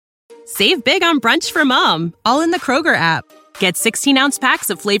Save big on brunch for mom, all in the Kroger app. Get 16-ounce packs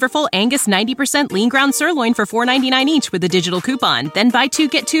of flavorful Angus 90% lean ground sirloin for $4.99 each with a digital coupon. Then buy 2,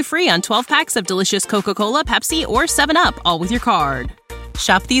 get 2 free on 12 packs of delicious Coca-Cola, Pepsi, or 7-Up, all with your card.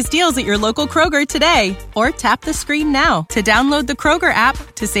 Shop these deals at your local Kroger today, or tap the screen now to download the Kroger app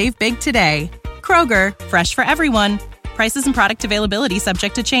to save big today. Kroger, fresh for everyone. Prices and product availability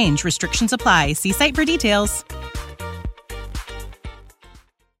subject to change. Restrictions apply. See site for details.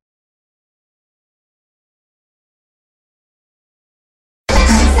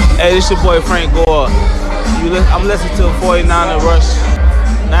 Hey, this your boy Frank Gore. I'm listening to 49er Rush.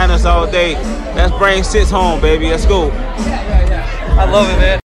 Niners all day. Let's bring 6 home, baby. Let's go. I love it,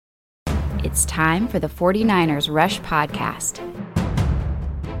 man. It's time for the 49ers Rush podcast.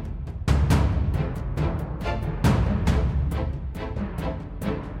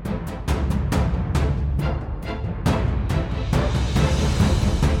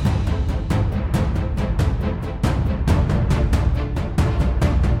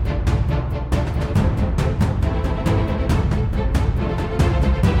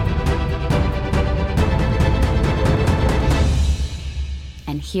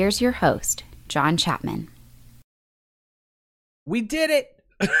 Here's your host, John Chapman. We did it.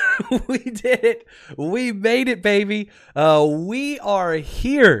 We did it. We made it, baby. We are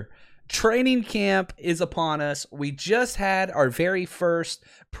here. Training camp is upon us. We just had our very first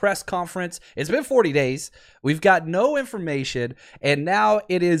press conference. It's been 40 days. We've got no information, and now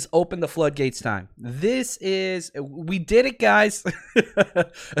it is open the floodgates time. We did it, guys.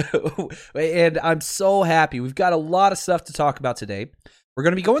 And I'm so happy. We've got a lot of stuff to talk about today. We're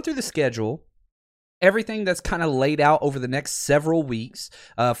going to be going through the schedule, everything that's kind of laid out over the next several weeks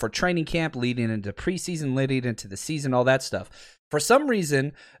for training camp, leading into preseason, leading into the season, all that stuff. For some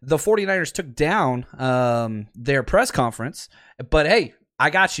reason, the 49ers took down their press conference, but hey, I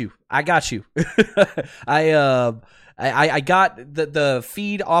got you. I got the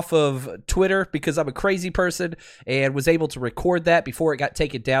feed off of Twitter because I'm a crazy person and was able to record that before it got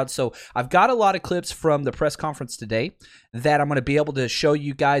taken down. So I've got a lot of clips from the press conference today that I'm going to be able to show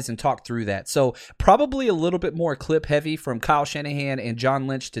you guys and talk through that. So probably a little bit more clip heavy from Kyle Shanahan and John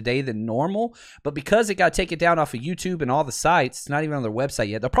Lynch today than normal. But because it got taken down off of YouTube and all the sites, it's not even on their website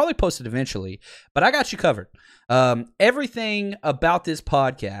yet. They'll probably post it eventually. But I got you covered. Everything about this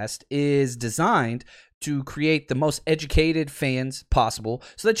podcast is designed to create the most educated fans possible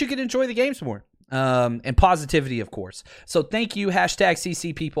so that you can enjoy the games more. And positivity, of course. So thank you,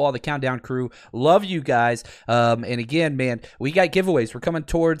 #CC people, all the Countdown crew. Love you guys. And again, man, we got giveaways. We're coming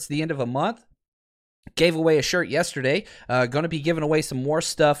towards the end of a month. Gave away a shirt yesterday. Going to be giving away some more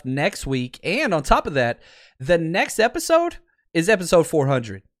stuff next week. And on top of that, the next episode is episode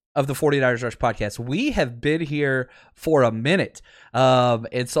 400 of the 49ers Rush podcast. We have been here for a minute.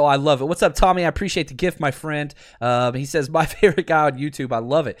 And so I love it. What's up, Tommy? I appreciate the gift, my friend. He says, my favorite guy on YouTube. I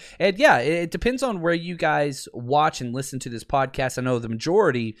love it. And yeah, it depends on where you guys watch and listen to this podcast. I know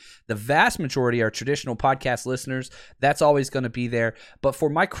the vast majority are traditional podcast listeners. That's always going to be there. But for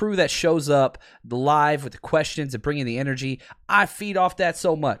my crew that shows up live with the questions and bringing the energy, I feed off that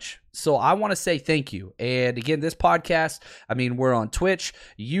so much. So I want to say thank you. And again, this podcast, I mean, we're on Twitch,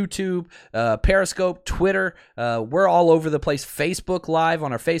 YouTube, Periscope, Twitter. We're all over the place. Facebook Live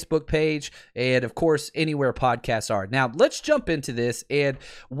on our Facebook page. And of course, anywhere podcasts are. Now, let's jump into this. And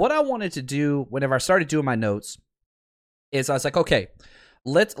what I wanted to do whenever I started doing my notes is I was like, okay,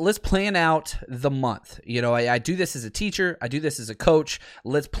 let's plan out the month. You know, I do this as a teacher. I do this as a coach.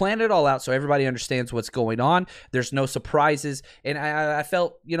 Let's plan it all out so everybody understands what's going on. There's no surprises. And I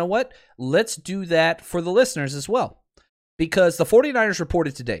felt, you know what? Let's do that for the listeners as well. Because the 49ers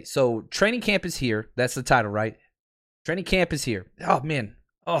reported today. So training camp is here. That's the title, right? Training camp is here. Oh, man.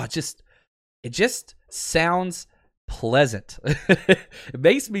 Oh, it just sounds pleasant. It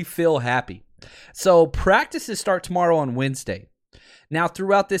makes me feel happy. So practices start tomorrow on Wednesday. Now,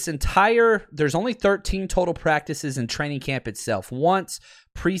 throughout this there's only 13 total practices in training camp itself. Once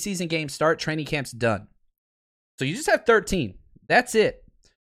preseason games start, training camp's done. So you just have 13. That's it.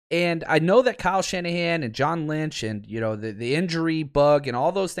 And I know that Kyle Shanahan and John Lynch and, you know, the injury bug and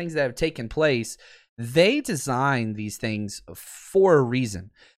all those things that have taken place, they designed these things for a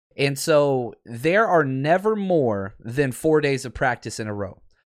reason. And so there are never more than 4 days of practice in a row.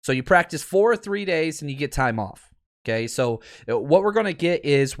 So you practice 4 or 3 days and you get time off. Okay, so what we're going to get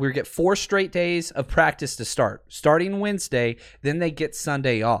is we get 4 straight days of practice to start. Starting Wednesday, then they get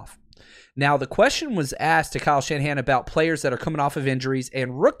Sunday off. Now, the question was asked to Kyle Shanahan about players that are coming off of injuries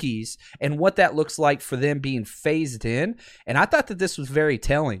and rookies and what that looks like for them being phased in. And I thought that this was very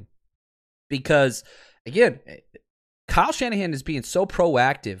telling because, again, Kyle Shanahan is being so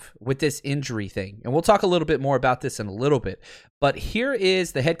proactive with this injury thing, and we'll talk a little bit more about this in a little bit, but here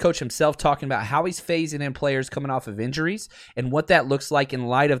is the head coach himself talking about how he's phasing in players coming off of injuries and what that looks like in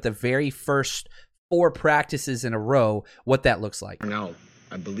light of the very first 4 practices in a row, what that looks like. Now,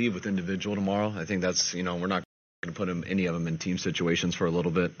 I believe with individual tomorrow, I think that's, we're not going to put any of them in team situations for a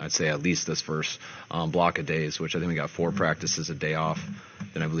little bit. I'd say at least this first block of days, which I think we got 4 practices, a day off.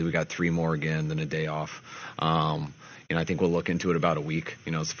 Then I believe we got 3 more again, then a day off. I think we'll look into it about a week.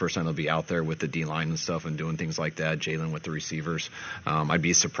 It's the first time they'll be out there with the D-line and stuff and doing things like that, Jalen with the receivers. I'd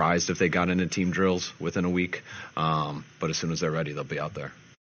be surprised if they got into team drills within a week. But as soon as they're ready, they'll be out there.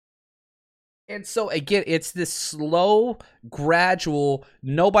 And so, again, it's this slow, gradual,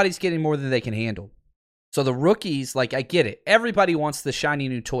 nobody's getting more than they can handle. So the rookies, I get it. Everybody wants the shiny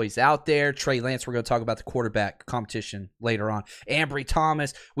new toys out there. Trey Lance, we're going to talk about the quarterback competition later on. Ambry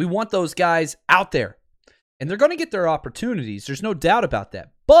Thomas, we want those guys out there. And they're going to get their opportunities. There's no doubt about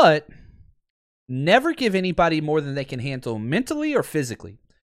that. But never give anybody more than they can handle mentally or physically.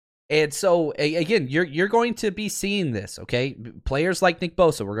 And so, again, you're going to be seeing this, okay? Players like Nick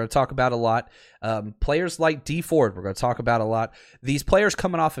Bosa, we're going to talk about a lot. Players like Dee Ford, we're going to talk about a lot. These players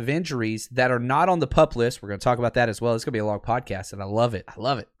coming off of injuries that are not on the PUP list, we're going to talk about that as well. It's going to be a long podcast, and I love it. I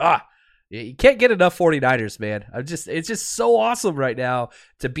love it. You can't get enough 49ers, man. It's just so awesome right now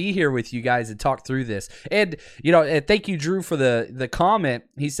to be here with you guys and talk through this. And, and thank you, Drew, for the comment.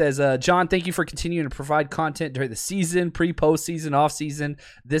 He says, John, thank you for continuing to provide content during the season, pre-postseason, off-season.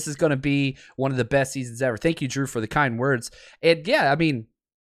 This is going to be one of the best seasons ever. Thank you, Drew, for the kind words. And, yeah,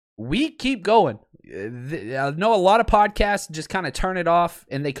 we keep going. I know a lot of podcasts just kind of turn it off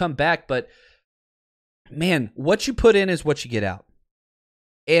and they come back, but, man, what you put in is what you get out.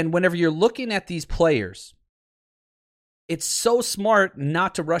 And whenever you're looking at these players, it's so smart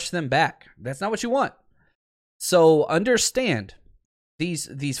not to rush them back. That's not what you want. So understand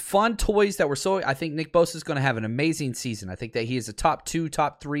these fun toys that were I think Nick Bosa is going to have an amazing season. I think that he is a top 2,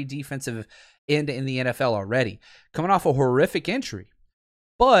 top 3 defensive end in the NFL already, coming off a horrific injury.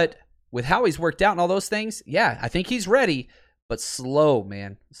 But with how he's worked out and all those things, yeah, I think he's ready, but slow,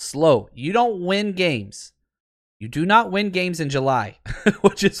 man, slow. You don't win games. You do not win games in July,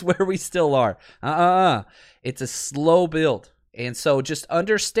 which is where we still are. It's a slow build. And so just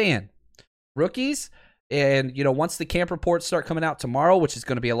understand, rookies, and, once the camp reports start coming out tomorrow, which is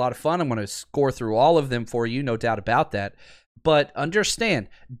going to be a lot of fun, I'm going to score through all of them for you, no doubt about that. But understand,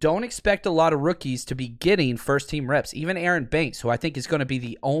 don't expect a lot of rookies to be getting first-team reps. Even Aaron Banks, who I think is going to be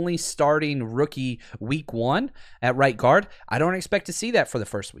the only starting rookie week 1 at right guard, I don't expect to see that for the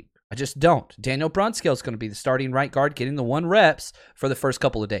first week. I just don't. Daniel Brunskill is going to be the starting right guard, getting the 1 reps for the first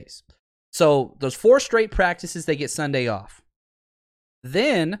couple of days. So those 4 straight practices, they get Sunday off.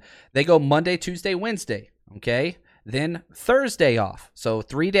 Then they go Monday, Tuesday, Wednesday, okay? Then Thursday off. So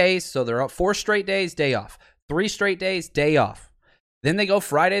 3 days. So they're up 4 straight days, day off. 3 straight days, day off. Then they go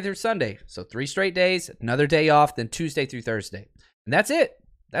Friday through Sunday. So 3 straight days, another day off, then Tuesday through Thursday. And that's it.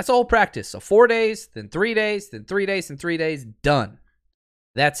 That's all practice. So 4 days, then 3 days, then 3 days, and 3 days, done.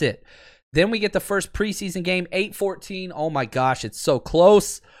 That's it. Then we get the first preseason game, 8/14. Oh my gosh, it's so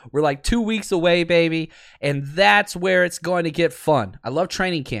close. We're like 2 weeks away, baby. And that's where it's going to get fun. I love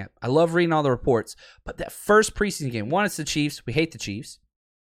training camp. I love reading all the reports. But that first preseason game, 1, it's the Chiefs. We hate the Chiefs.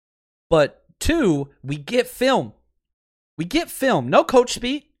 But 2, we get film. We get film. No coach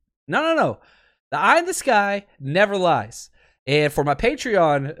speak. No. The eye in the sky never lies. And for my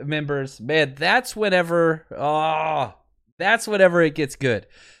Patreon members, man, that's whenever it gets good.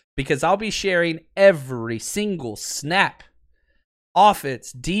 Because I'll be sharing every single snap.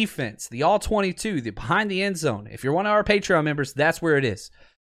 Offense, defense, the all-22, the behind the end zone. If you're one of our Patreon members, that's where it is.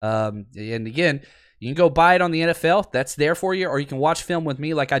 And again, you can go buy it on the NFL. That's there for you. Or you can watch film with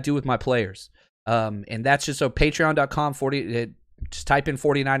me like I do with my players. And that's just so patreon.com, just type in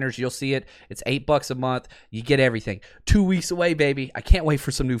 49ers. You'll see it. It's $8 a month. You get everything. 2 weeks away, baby. I can't wait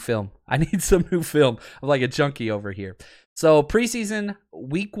for some new film. I need some new film. I'm like a junkie over here. So preseason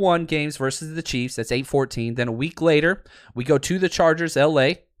week 1 games versus the Chiefs. That's 8/14. Then a week later, we go to the Chargers,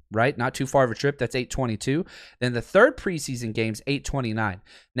 LA, right? Not too far of a trip. That's 8/22. Then the third preseason game's 8/29.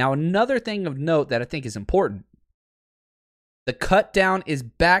 Now, another thing of note that I think is important. The cut down is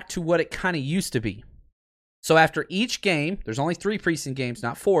back to what it kind of used to be. So after each game, there's only 3 preseason games,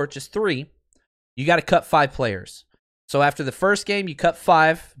 not 4, just 3. You got to cut 5 players. So after the first game, you cut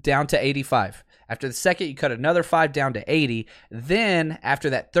 5 down to 85. After the second, you cut another 5 down to 80. Then after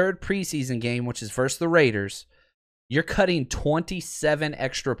that third preseason game, which is versus the Raiders, you're cutting 27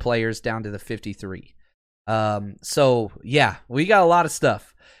 extra players down to the 53. So yeah, we got a lot of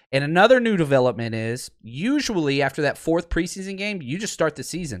stuff. And another new development is usually after that 4th preseason game, you just start the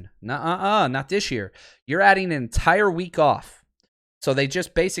season. Not this year. You're adding an entire week off. So they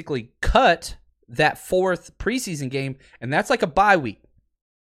just basically cut that 4th preseason game, and that's like a bye week.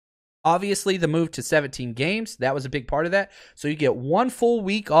 Obviously, the move to 17 games, that was a big part of that. So you get 1 full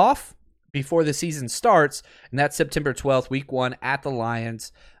week off before the season starts, and that's September 12th, week 1 at the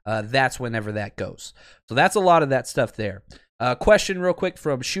Lions. That's whenever that goes. So that's a lot of that stuff there. Question real quick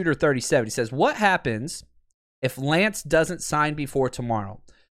from Shooter37. He says, what happens if Lance doesn't sign before tomorrow?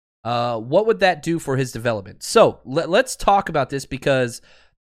 What would that do for his development? So let's talk about this, because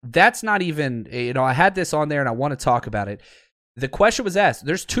that's not even, I had this on there and I want to talk about it. The question was asked.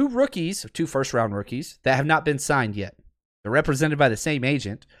 There's 2 rookies, 2 first-round rookies, that have not been signed yet. They're represented by the same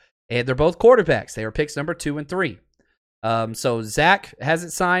agent, and they're both quarterbacks. They were picks number 2 and 3. So Zach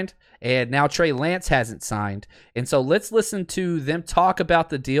hasn't signed, and now Trey Lance hasn't signed. And so let's listen to them talk about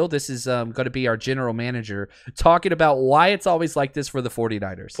the deal. This is going to be our general manager talking about why it's always like this for the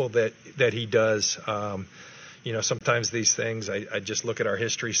 49ers. That he does. Sometimes these things, I just look at our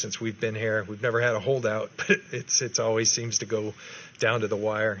history since we've been here. We've never had a holdout, but it's always seems to go down to the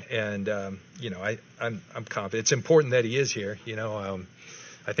wire. And, I'm confident. It's important that he is here.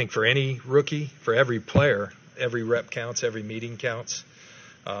 I think for any rookie, for every player, every rep counts, every meeting counts.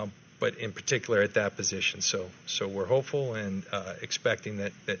 But in particular at that position. So we're hopeful and expecting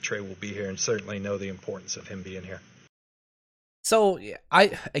that Trey will be here, and certainly know the importance of him being here. So,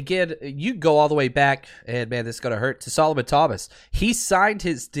 you go all the way back, and man, this is going to hurt, to Solomon Thomas. He signed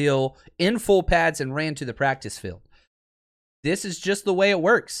his deal in full pads and ran to the practice field. This is just the way it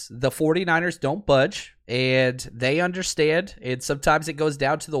works. The 49ers don't budge, and they understand, and sometimes it goes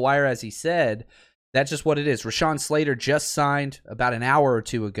down to the wire, as he said. That's just what it is. Rashawn Slater just signed about an hour or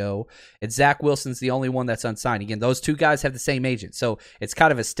 2 ago, and Zach Wilson's the only one that's unsigned. Again, those 2 guys have the same agent, so it's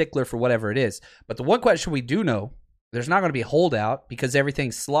kind of a stickler for whatever it is. But the one question we do know, there's not going to be a holdout because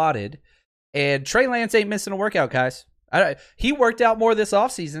everything's slotted, and Trey Lance ain't missing a workout, guys. He worked out more this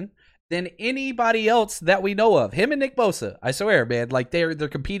offseason than anybody else that we know of. Him and Nick Bosa, I swear, man, like they're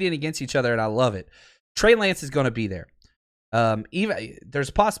competing against each other, and I love it. Trey Lance is going to be there. Even there's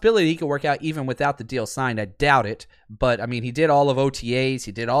a possibility he could work out even without the deal signed. I doubt it, but I mean, he did all of OTAs,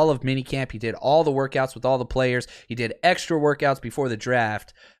 he did all of minicamp, he did all the workouts with all the players, he did extra workouts before the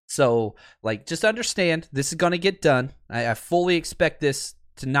draft. So, just understand this is going to get done. I fully expect this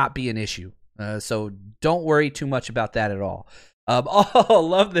to not be an issue. So don't worry too much about that at all.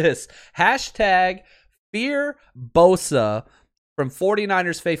 Love this. Hashtag Fear Bosa from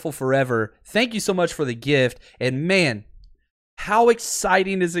 49ers Faithful Forever. Thank you so much for the gift. And man, how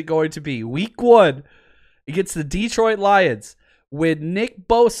exciting is it going to be? Week 1 against the Detroit Lions when Nick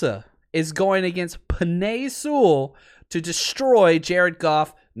Bosa is going against Penei Sewell to destroy Jared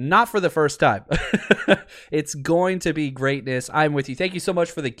Goff, not for the first time. It's going to be greatness. I'm with you. Thank you so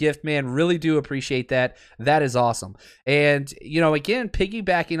much for the gift, man. Really do appreciate that. That is awesome. And, again,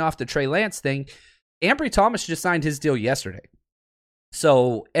 piggybacking off the Trey Lance thing, Ambry Thomas just signed his deal yesterday.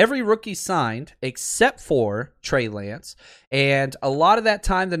 So every rookie signed except for Trey Lance, and a lot of that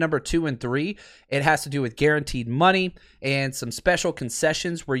time, the number 2 and 3, it has to do with guaranteed money and some special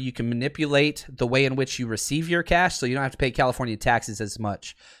concessions where you can manipulate the way in which you receive your cash, so you don't have to pay California taxes as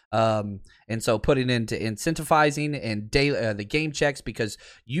much. And so putting into incentivizing and the game checks, because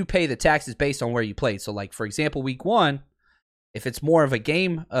you pay the taxes based on where you played. So, for example, week 1. If it's more of a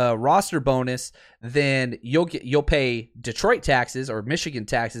game roster bonus, then you'll pay Detroit taxes or Michigan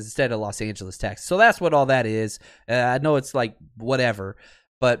taxes instead of Los Angeles taxes. So that's what all that is. I know it's whatever.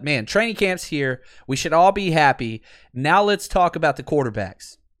 But, man, training camp's here. We should all be happy. Now let's talk about the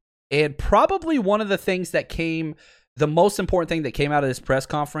quarterbacks. And probably one of the things the most important thing that came out of this press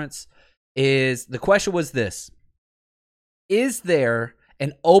conference is the question was this: is there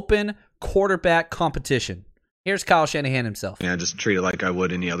an open quarterback competition? Here's Kyle Shanahan himself. Yeah, just treat it like I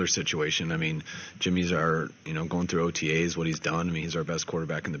would any other situation. I mean, Jimmy's going through OTAs, what he's done. I mean, he's our best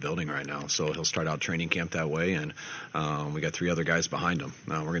quarterback in the building right now. So he'll start out training camp that way, and we got 3 other guys behind him.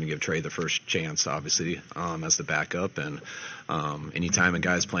 We're going to give Trey the first chance, obviously, as the backup. And anytime a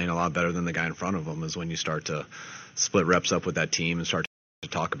guy's playing a lot better than the guy in front of him is when you start to split reps up with that team and start to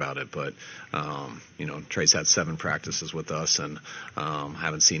talk about it. But Trey's had 7 practices with us, and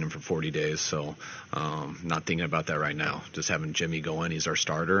haven't seen him for 40 days, so not thinking about that right now. Just having Jimmy go in, he's our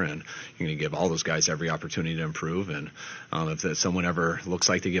starter, and you're going to give all those guys every opportunity to improve. And if someone ever looks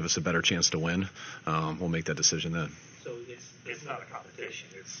like they give us a better chance to win, we'll make that decision then. So it's not a competition.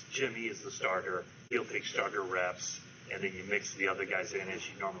 It's Jimmy is the starter. He'll take starter reps, and then you mix the other guys in as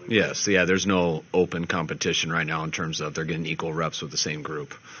you normally would. Yes, yeah, there's no open competition right now in terms of they're getting equal reps with the same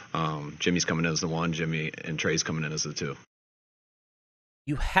group. Jimmy's coming in as the 1, Jimmy and Trey's coming in as the 2.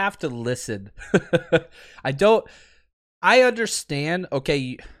 You have to listen. I understand,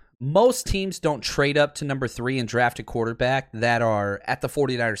 okay, most teams don't trade up to number 3 and draft a quarterback that are at the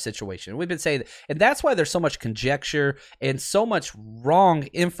 49ers situation. We've been saying that, and that's why there's so much conjecture and so much wrong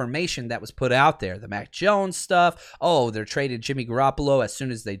information that was put out there. The Mac Jones stuff. Oh, they're trading Jimmy Garoppolo as soon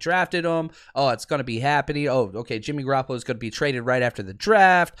as they drafted him. Oh, it's going to be happening. Oh, okay, Jimmy Garoppolo is going to be traded right after the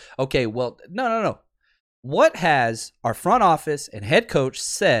draft. Okay, well, no. What has our front office and head coach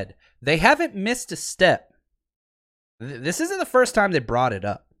said? They haven't missed a step. This isn't the first time they brought it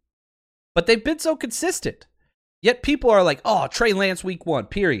up. But they've been so consistent. Yet people are like, oh, Trey Lance week 1,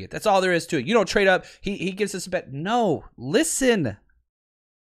 period. That's all there is to it. You don't trade up. He gives us a bet. No, listen.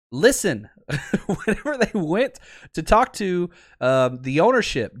 Whenever they went to talk to the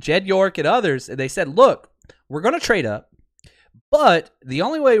ownership, Jed York and others, and they said, look, we're going to trade up. But the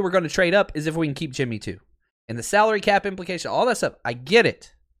only way we're going to trade up is if we can keep Jimmy too. And the salary cap implication, all that stuff, I get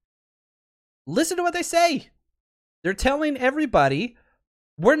it. Listen to what they say. They're telling everybody,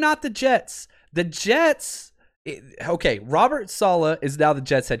 we're not the Jets. The Jets, okay, Robert Saleh is now the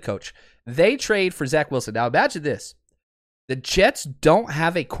Jets head coach. They trade for Zach Wilson. Now imagine this. The Jets don't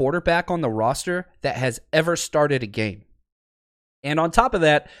have a quarterback on the roster that has ever started a game. And on top of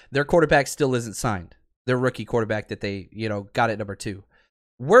that, their quarterback still isn't signed. Their rookie quarterback that they, got at number 2.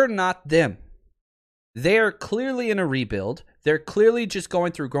 We're not them. They're clearly in a rebuild. They're clearly just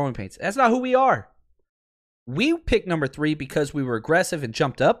going through growing pains. That's not who we are. We picked number 3 because we were aggressive and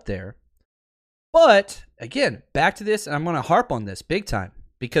jumped up there. But, again, back to this, and I'm going to harp on this big time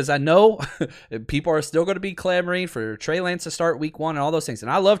because I know people are still going to be clamoring for Trey Lance to start week 1 and all those things.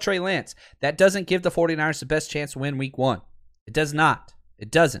 And I love Trey Lance. That doesn't give the 49ers the best chance to win week 1. It does not.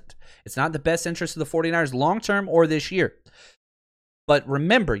 It doesn't. It's not the best interest of the 49ers long-term or this year. But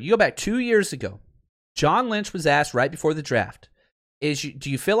remember, you go back 2 years ago, John Lynch was asked right before the draft, do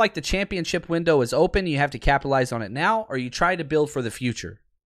you feel like the championship window is open, you have to capitalize on it now, or are you trying to build for the future?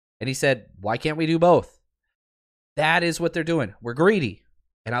 And he said, why can't we do both? That is what they're doing. We're greedy,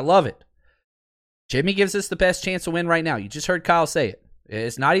 and I love it. Jimmy gives us the best chance to win right now. You just heard Kyle say it.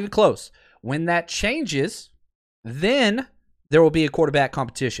 It's not even close. When that changes, then there will be a quarterback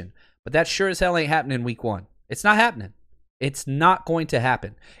competition. But that sure as hell ain't happening in week 1. It's not happening. It's not going to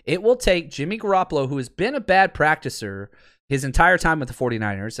happen. It will take Jimmy Garoppolo, who has been a bad practicer his entire time with the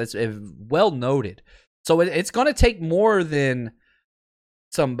 49ers. That's well noted. So it's going to take more than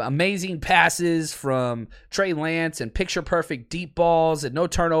some amazing passes from Trey Lance and picture-perfect deep balls and no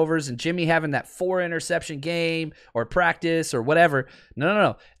turnovers and Jimmy having that 4-interception game or practice or whatever.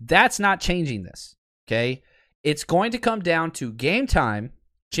 No. That's not changing this, okay? It's going to come down to game time,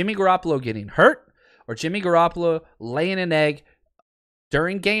 Jimmy Garoppolo getting hurt, or Jimmy Garoppolo laying an egg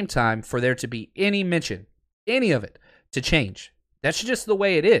during game time for there to be any mention, any of it, to change. That's just the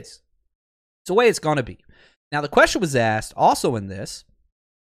way it is. It's the way it's going to be. Now, the question was asked also in this,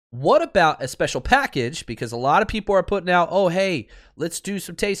 what about a special package? Because a lot of people are putting out, oh, hey, let's do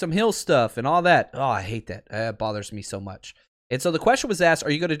some Taysom Hill stuff and all that. Oh, I hate that. That bothers me so much. And so the question was asked,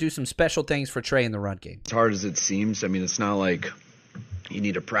 are you going to do some special things for Trey in the run game? As hard as it seems, I mean, it's not like you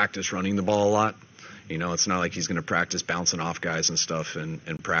need to practice running the ball a lot. It's not like he's going to practice bouncing off guys and stuff in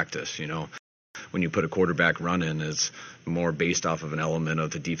practice, When you put a quarterback run in, it's more based off of an element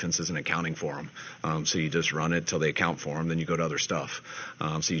of the defense isn't accounting for them. So you just run it till they account for them, then you go to other stuff.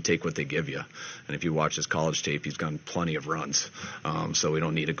 So you take what they give you. And if you watch his college tape, he's gotten plenty of runs. So we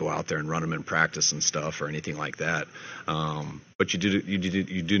don't need to go out there and run them in practice and stuff or anything like that. But you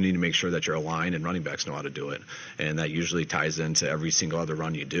do need to make sure that your line and running backs know how to do it. And that usually ties into every single other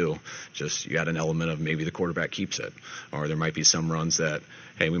run you do. Just you got an element of maybe the quarterback keeps it. Or there might be some runs that,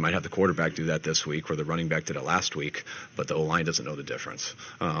 hey, we might have the quarterback do that this week or the running back did it last week, but the O-line doesn't know the difference.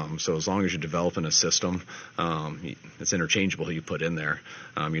 So as long as you're developing a system, it's interchangeable who you put in there.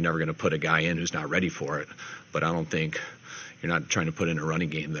 You're never going to put a guy in who's not ready for it. But I don't think you're not trying to put in a running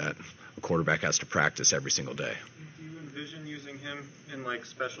game that a quarterback has to practice every single day. Do you envision using him in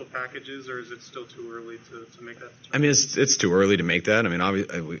special packages, or is it still too early to make that determination? I mean, it's too early to make that. I mean,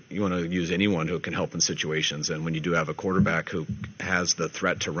 obviously, you want to use anyone who can help in situations, and when you do have a quarterback who has the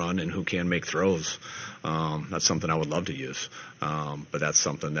threat to run and who can make throws, that's something I would love to use. But that's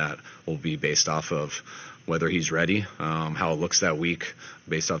something that will be based off of whether he's ready, how it looks that week,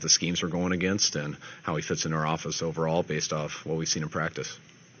 based off the schemes we're going against, and how he fits in our offense overall, based off what we've seen in practice.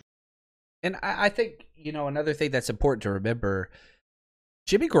 And I think, another thing that's important to remember,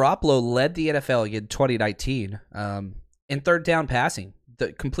 Jimmy Garoppolo led the NFL in 2019 in third down passing.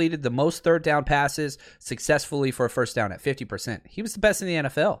 Completed the most third down passes successfully for a first down at 50%. He was the best in the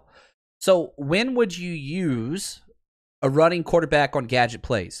NFL. So when would you use a running quarterback on gadget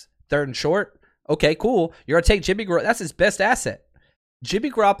plays? Third and short? Okay, cool. You're going to take Jimmy Garoppolo. That's his best asset.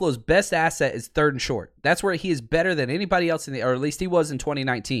 Jimmy Garoppolo's best asset is third and short. That's where he is better than anybody else or at least he was in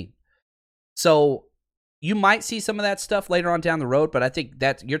 2019. So you might see some of that stuff later on down the road, but I think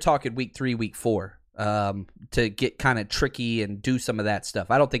that you're talking week 3, week 4 to get kind of tricky and do some of that stuff.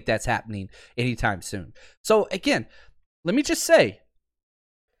 I don't think that's happening anytime soon. So again, let me just say,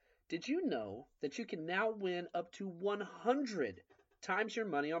 did you know that you can now win up to 100 times your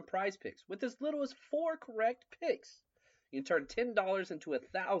money on Prize Picks with as little as 4 correct picks? You can turn $10 into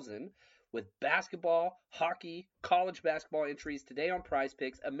 $1,000 with basketball, hockey, college basketball entries today on Prize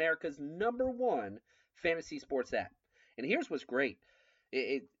Picks, America's #1 fantasy sports app. And here's what's great.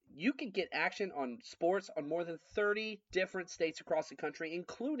 You can get action on sports on more than 30 different states across the country,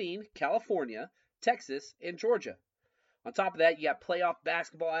 including California, Texas, and Georgia. On top of that, you got playoff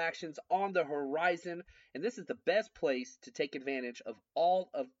basketball actions on the horizon, and this is the best place to take advantage of all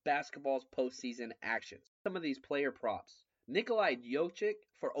of basketball's postseason actions. Some of these player props. Nikolai Jokic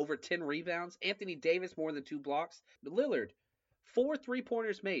for over 10 rebounds. Anthony Davis more than 2 blocks. Lillard, 4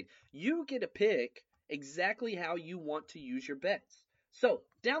 3-pointers made. You get to pick exactly how you want to use your bets. So,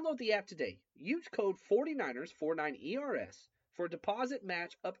 download the app today. Use code 49ers, 49ERS, for a deposit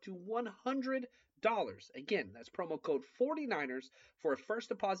match up to $100. Again, that's promo code 49ers for a first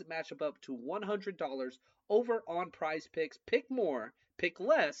deposit match up to $100 over on Prize Picks. Pick more, pick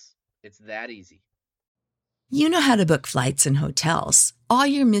less. It's that easy. You know how to book flights and hotels. All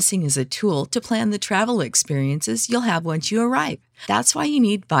you're missing is a tool to plan the travel experiences you'll have once you arrive. That's why you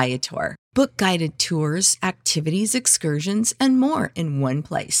need Viator. Book guided tours, activities, excursions, and more in one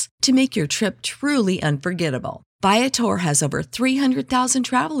place to make your trip truly unforgettable. Viator has over 300,000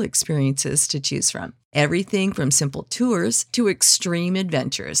 travel experiences to choose from. Everything from simple tours to extreme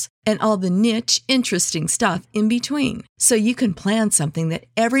adventures and all the niche, interesting stuff in between. So you can plan something that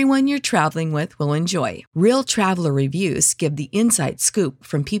everyone you're traveling with will enjoy. Real traveler reviews give the inside scoop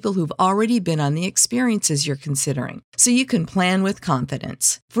from people who've already been on the experiences you're considering. So you can plan with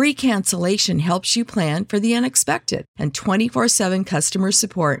confidence. Free cancellation helps you plan for the unexpected. And 24/7 customer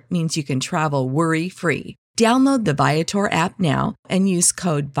support means you can travel worry-free. Download the Viator app now and use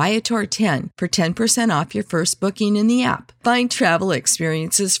code Viator10 for 10% off your first booking in the app. Find travel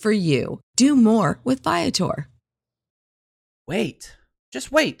experiences for you. Do more with Viator. Wait.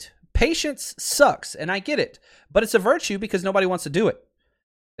 Just wait. Patience sucks, and I get it. But it's a virtue because nobody wants to do it.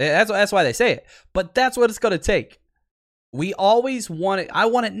 That's why they say it. But that's what it's going to take. We always want it. I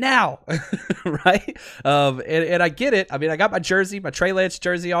want it now, right? And I get it. I mean, I got my jersey, my Trey Lance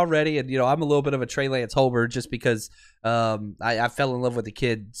jersey already, and I'm a little bit of a Trey Lance homer just because I fell in love with the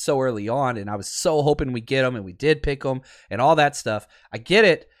kid so early on, and I was so hoping we get him, and we did pick him, and all that stuff. I get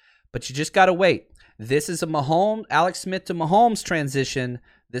it, but you just gotta wait. This is a Alex Smith to Mahomes transition.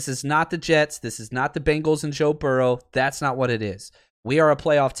 This is not the Jets. This is not the Bengals and Joe Burrow. That's not what it is. We are a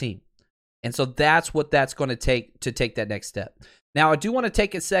playoff team. And so that's what that's going to take that next step. Now, I do want to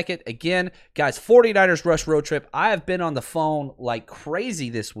take a second. Again, guys, 49ers Rush Road Trip. I have been on the phone like crazy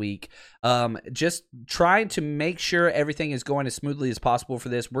this week, just trying to make sure everything is going as smoothly as possible for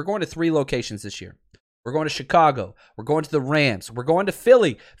this. We're going to 3 locations this year. We're going to Chicago. We're going to the Rams. We're going to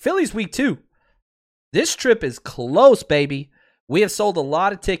Philly. Philly's week 2. This trip is close, baby. We have sold a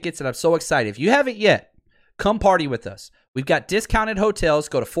lot of tickets, and I'm so excited. If you haven't yet, come party with us. We've got discounted hotels.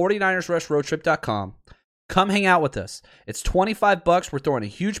 Go to 49ersrushroadtrip.com. Come hang out with us. It's $25. We're throwing a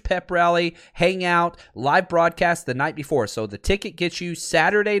huge pep rally, hangout, live broadcast the night before. So the ticket gets you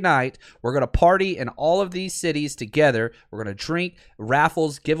Saturday night. We're going to party in all of these cities together. We're going to drink,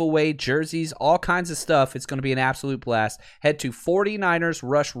 raffles, giveaway, jerseys, all kinds of stuff. It's going to be an absolute blast. Head to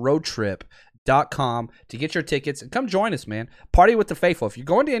 49ersrushroadtrip.com to get your tickets and come join us, man. Party with the faithful. If you're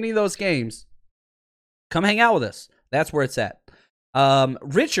going to any of those games, come hang out with us. That's where it's at.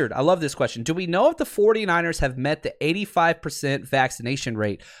 Richard, I love this question. Do we know if the 49ers have met the 85% vaccination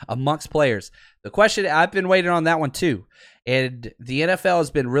rate amongst players? The question, I've been waiting on that one too. And the NFL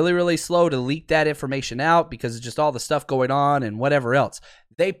has been really, really slow to leak that information out because of just all the stuff going on and whatever else.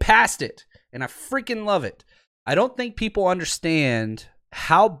 They passed it, and I freaking love it. I don't think people understand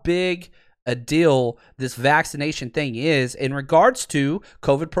how big a deal this vaccination thing is in regards to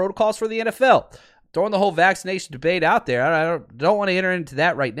COVID protocols for the NFL. Throwing the whole vaccination debate out there, I don't want to enter into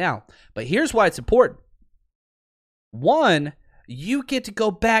that right now. But here's why it's important. One, you get to go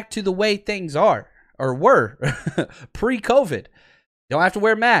back to the way things are or were pre-COVID. You don't have to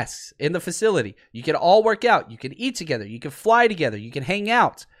wear masks in the facility. You can all work out. You can eat together. You can fly together. You can hang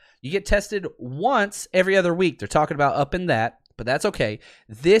out. You get tested once every other week. They're talking about upping that, but that's okay.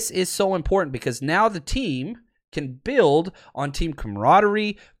 This is so important because now the team can build on team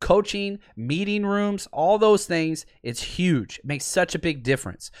camaraderie, coaching, meeting rooms, all those things. It's huge. It makes such a big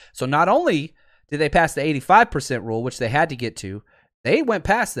difference. So not only did they pass the 85% rule, which they had to get to, they went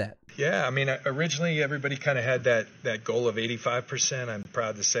past that. Yeah, I mean, originally everybody kind of had that goal of 85%. I'm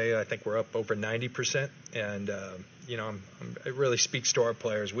proud to say I think we're up over 90%, and it really speaks to our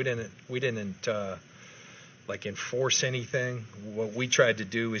players. We didn't like enforce anything. What we tried to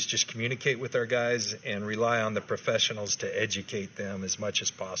do is just communicate with our guys and rely on the professionals to educate them as much as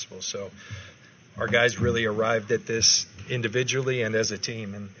possible. So our guys really arrived at this individually and as a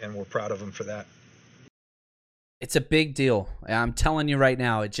team, and we're proud of them for that. It's a big deal. I'm telling you right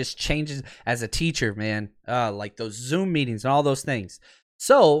now, it just changes as a teacher, man. Like those Zoom meetings and all those things.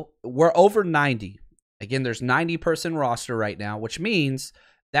 So we're over 90. Again, there's 90-person roster right now, which means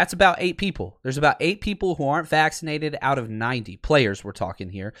that's about 8 people. There's about 8 people who aren't vaccinated out of 90 players we're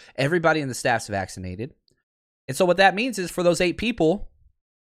talking here. Everybody in the staff's vaccinated. And so what that means is for those 8 people,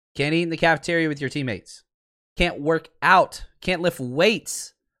 can't eat in the cafeteria with your teammates. Can't work out. Can't lift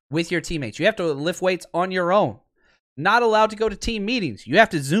weights with your teammates. You have to lift weights on your own. Not allowed to go to team meetings. You have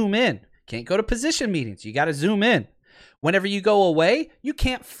to Zoom in. Can't go to position meetings. You got to Zoom in. Whenever you go away, you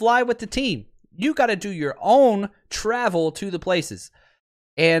can't fly with the team. You got to do your own travel to the places.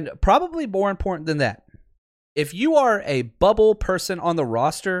 And probably more important than that, if you are a bubble person on the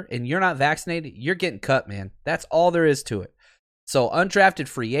roster and you're not vaccinated, you're getting cut, man. That's all there is to it. So undrafted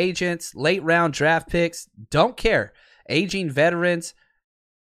free agents, late round draft picks, don't care. Aging veterans,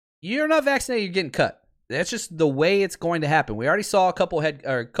 you're not vaccinated, you're getting cut. That's just the way it's going to happen. We already saw a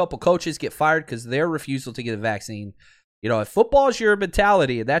couple coaches get fired because their refusal to get a vaccine. You know, if football is your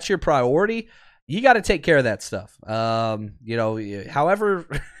mentality and that's your priority, you got to take care of that stuff. However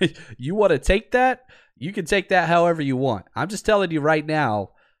you want to take that, you can take that however you want. I'm just telling you right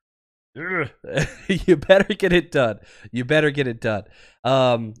now, you better get it done. You better get it done.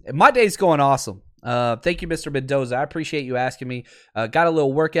 My day's going awesome. Thank you, Mr. Mendoza. I appreciate you asking me. Got a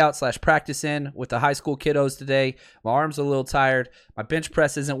little workout / practice in with the high school kiddos today. My arm's a little tired. My bench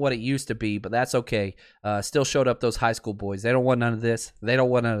press isn't what it used to be, but that's okay. Still showed up those high school boys. They don't want none of this.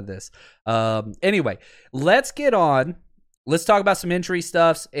 Anyway, let's get on. Let's talk about some injury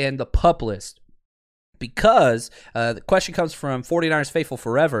stuffs and the PUP list. Because the question comes from 49ers Faithful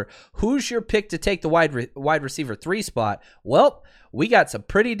Forever. Who's your pick to take the wide receiver 3 spot? Well, we got some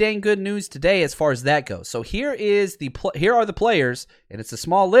pretty dang good news today as far as that goes. So here are the players, and it's a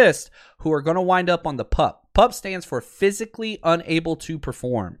small list, who are going to wind up on the PUP. PUP stands for physically unable to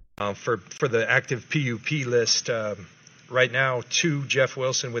perform. For the active PUP list, right now, 2, Jeff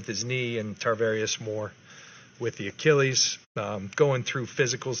Wilson with his knee and Tarvarius Moore with the Achilles, going through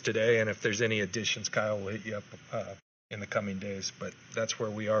physicals today, and if there's any additions, Kyle will hit you up in the coming days, but that's where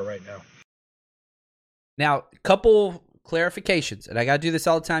we are right now. Now, couple clarifications, and I got to do this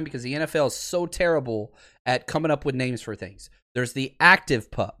all the time because the NFL is so terrible at coming up with names for things. There's the active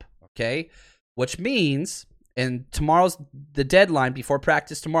PUP, okay, which means, and tomorrow's the deadline before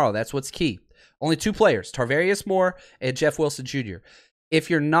practice tomorrow. That's what's key. Only 2 players, Tarvarius Moore and Jeff Wilson Jr. If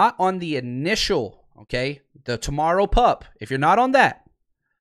you're not on the initial, okay, the tomorrow PUP, if you're not on that,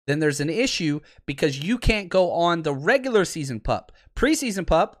 then there's an issue because you can't go on the regular season PUP. Preseason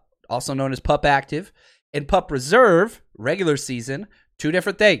PUP, also known as PUP Active, and PUP Reserve, regular season, 2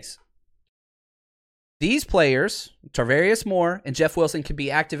 different things. These players, Tarvarius Moore and Jeff Wilson, can be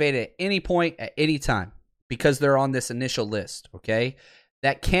activated at any point, at any time, because they're on this initial list, okay?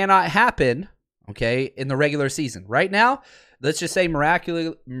 That cannot happen, okay, in the regular season. Right now, let's just say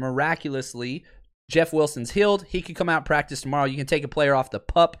miraculously, Jeff Wilson's healed. He can come out and practice tomorrow. You can take a player off the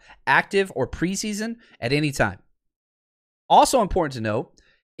PUP active or preseason at any time. Also important to note,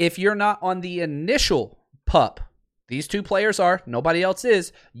 if you're not on the initial PUP, these 2 players are, nobody else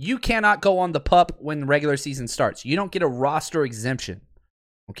is, you cannot go on the PUP when the regular season starts. You don't get a roster exemption.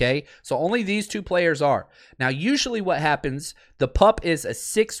 Okay? So only these 2 players are. Now, usually what happens, the PUP is a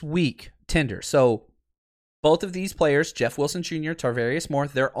 6-week tender. So both of these players, Jeff Wilson Jr., Tarvarius Moore,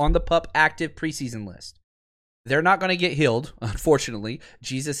 they're on the PUP active preseason list. They're not going to get healed, unfortunately.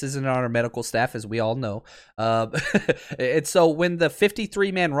 Jesus isn't on our medical staff, as we all know. And so when the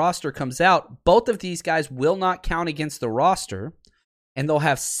 53-man roster comes out, both of these guys will not count against the roster, and they'll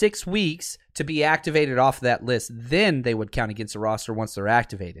have 6 weeks to be activated off that list. Then they would count against the roster once they're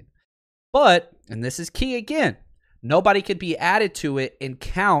activated. But, and this is key again, nobody could be added to it and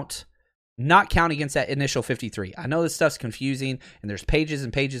count not count against that initial 53. I know this stuff's confusing, and there's pages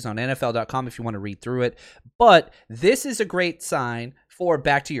and pages on NFL.com if you want to read through it, but this is a great sign for,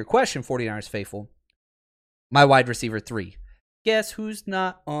 back to your question, 49ers faithful, my wide receiver 3. Guess who's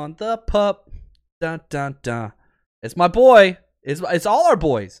not on the pup? Dun, dun, dun. It's my boy. It's all our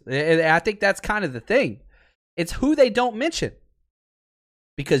boys. And I think that's kind of the thing. It's who they don't mention.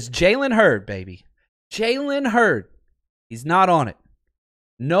 Because Jalen Hurd, baby. Jalen Hurd. He's not on it.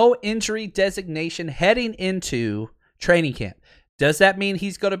 No injury designation heading into training camp. Does that mean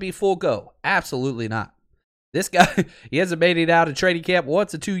he's going to be full go? Absolutely not. This guy, he hasn't made it out of training camp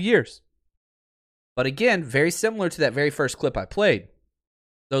once in 2 years. But again, very similar to that very first clip I played.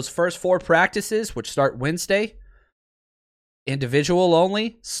 Those first 4 practices, which start Wednesday, individual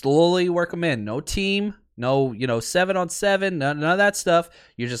only, slowly work them in. No team, no 7-on-7, none of that stuff.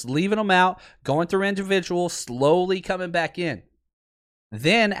 You're just leaving them out, going through individual, slowly coming back in.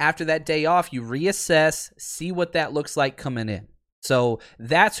 Then after that day off, you reassess, see what that looks like coming in. So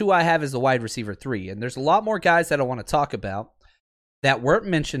that's who I have as the wide receiver 3. And there's a lot more guys that I want to talk about that weren't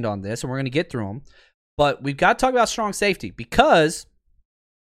mentioned on this, and we're going to get through them. But we've got to talk about strong safety because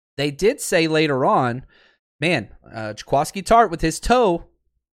they did say later on, man, Jaquiski Tartt with his toe,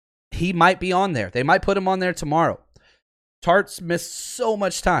 he might be on there. They might put him on there tomorrow. Tartt's missed so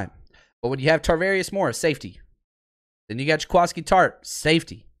much time. But when you have Tarvarius Moore, safety. Then you got Jaquiski Tartt,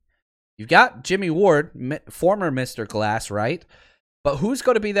 safety. You've got Jimmy Ward, former Mr. Glass, right? But who's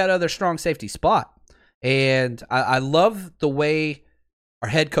going to be that other strong safety spot? And I love the way our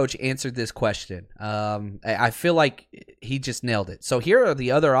head coach answered this question. I feel like he just nailed it. So here are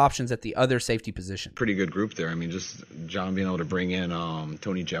the other options at the other safety position. Pretty good group there. I mean, just John being able to bring in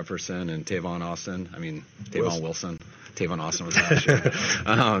Tony Jefferson and Tavon Austin. I mean, Tavon Wilson. Tavon Austin was last year.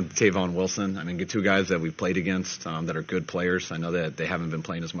 Tavon Wilson. I mean, get 2 guys that we played against that are good players. I know that they haven't been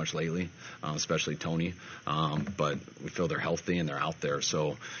playing as much lately, especially Tony. But we feel they're healthy and they're out there.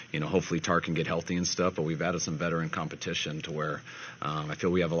 So, hopefully Tartt can get healthy and stuff. But we've added some veteran competition to where I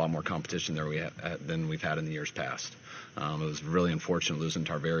feel we have a lot more competition there than we've had in the years past. It was really unfortunate losing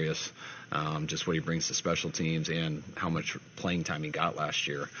Tarvarius, just what he brings to special teams and how much playing time he got last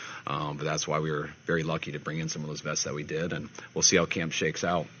year. But that's why we were very lucky to bring in some of those vets that we did, and we'll see how camp shakes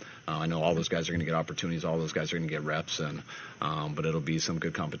out. I know all those guys are going to get opportunities, all those guys are going to get reps, and but it'll be some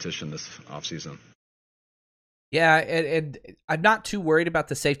good competition this offseason. Yeah, and I'm not too worried about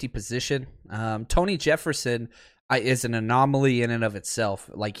the safety position. Tony Jefferson is an anomaly in and of itself.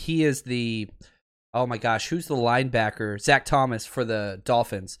 Like, he is oh my gosh, who's the linebacker? Zach Thomas for the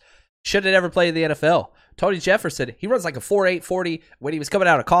Dolphins. Should have never played in the NFL. Tony Jefferson, he runs like a 4.8 40 when he was coming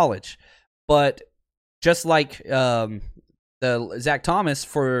out of college. But just like the Zach Thomas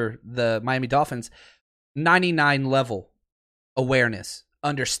for the Miami Dolphins, 99 level awareness,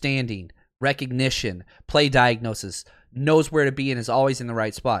 understanding, recognition, play diagnosis, knows where to be and is always in the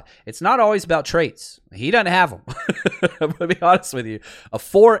right spot. It's not always about traits. He doesn't have them. I'm going to be honest with you. A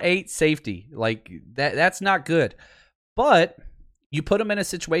 4.8 safety, like that's not good. But you put him in a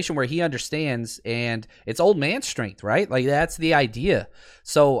situation where he understands, and it's old man strength, right? Like, that's the idea.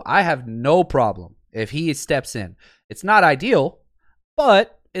 So I have no problem if he steps in. It's not ideal,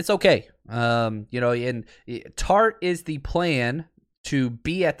 but it's okay. And Tartt is the plan to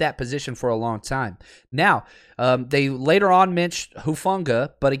be at that position for a long time. Now, they later on mentioned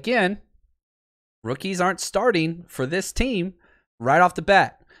Hufanga, but again, rookies aren't starting for this team right off the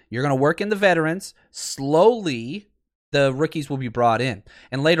bat. You're going to work in the veterans. Slowly, the rookies will be brought in.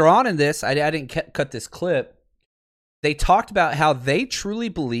 And later on in this, I didn't cut this clip, they talked about how they truly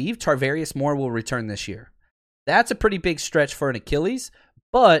believe Tarvarius Moore will return this year. That's a pretty big stretch for an Achilles,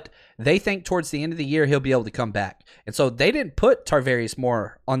 but they think towards the end of the year he'll be able to come back. And so they didn't put Tarvarius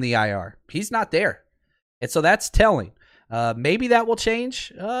Moore on the IR. He's not there. And so that's telling. Maybe that will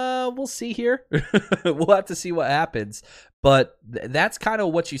change. We'll see here. We'll have to see what happens. But that's kind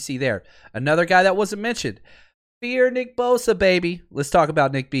of what you see there. Another guy that wasn't mentioned. Fear Nick Bosa, baby. Let's talk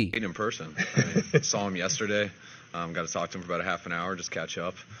about Nick B. In person. I saw him yesterday. Got to talk to him for about a half an hour, just catch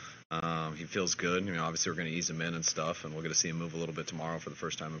up. He feels good. Obviously we're going to ease him in and stuff, and we're going to see him move a little bit tomorrow for the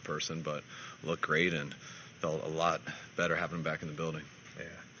first time in person, but looked great and felt a lot better having him back in the building. Yeah.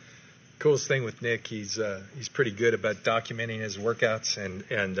 Coolest thing with Nick, he's pretty good about documenting his workouts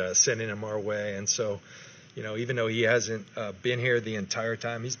and sending them our way. And so, even though he hasn't been here the entire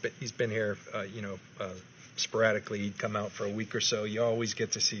time, he's been here, sporadically. He'd come out for a week or so. You always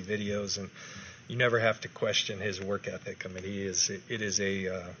get to see videos, and you never have to question his work ethic. I mean, it is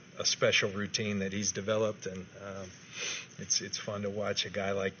a special routine that he's developed, and it's fun to watch a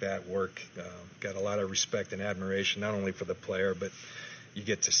guy like that work. Got a lot of respect and admiration, not only for the player, but you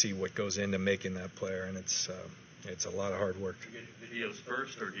get to see what goes into making that player, and it's a lot of hard work. Do you get videos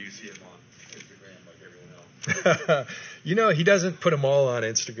first, or do you see them on Instagram like everyone else? He doesn't put them all on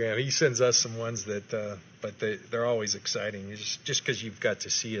Instagram. He sends us some ones that, but they're always exciting. Just because you've got to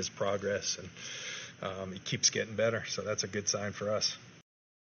see his progress, and he keeps getting better, so that's a good sign for us.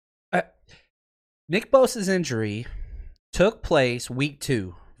 Nick Bosa's injury took place week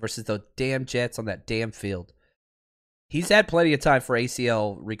 2 versus the damn Jets on that damn field. He's had plenty of time for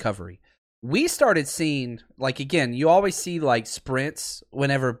ACL recovery. We started seeing, like, again, you always see, like, sprints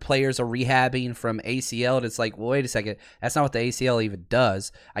whenever players are rehabbing from ACL, and it's like, well, wait a second, that's not what the ACL even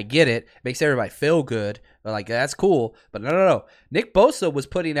does. I get it. It makes everybody feel good, but, like, that's cool. But no. Nick Bosa was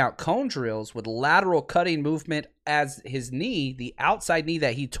putting out cone drills with lateral cutting movement as his knee, the outside knee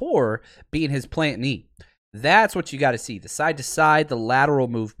that he tore, being his plant knee. That's what you got to see. The side-to-side, the lateral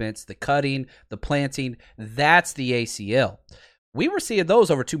movements, the cutting, the planting, that's the ACL. We were seeing those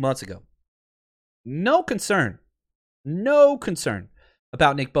over 2 months ago. No concern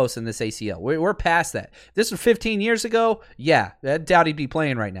about Nick Bosa in this ACL. We're past that. This was 15 years ago. Yeah, I doubt he'd be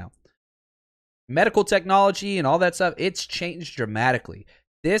playing right now. Medical technology and all that stuff, it's changed dramatically.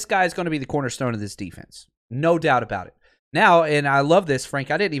 This guy's going to be the cornerstone of this defense. No doubt about it. Now, and I love this,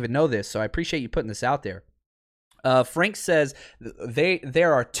 Frank. I didn't even know this, so I appreciate you putting this out there. Frank says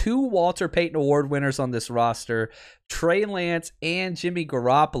there are 2 Walter Payton Award winners on this roster, Trey Lance and Jimmy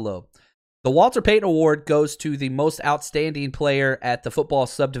Garoppolo. The Walter Payton Award goes to the most outstanding player at the football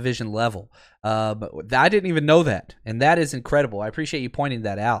subdivision level. I didn't even know that, and that is incredible. I appreciate you pointing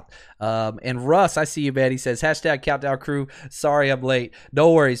that out. And Russ, I see you, man. He says, #Countdown Crew. Sorry I'm late.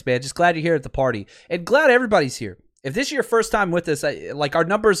 No worries, man. Just glad you're here at the party, and glad everybody's here. If this is your first time with us, like, our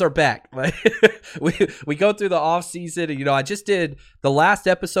numbers are back. we go through the off season, and I just did the last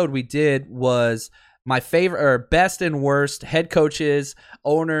episode we did was my favorite or best and worst head coaches,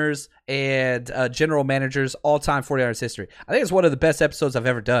 owners, and general managers all time 49ers history. I think it's one of the best episodes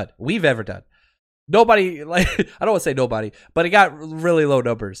we've ever done. Nobody, like, I don't want to say nobody, but it got really low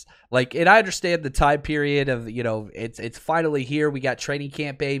numbers. Like, and I understand the time period of, it's finally here. We got training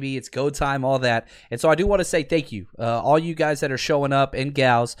camp, baby. It's go time, all that. And so I do want to say thank you. All you guys that are showing up and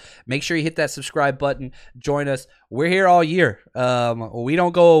gals, make sure you hit that subscribe button. Join us. We're here all year. We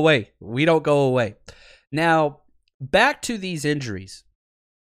don't go away. Now, back to these injuries.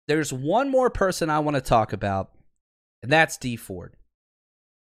 There's one more person I want to talk about, and that's Dee Ford.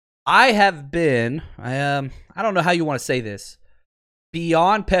 I have been, I don't know how you want to say this,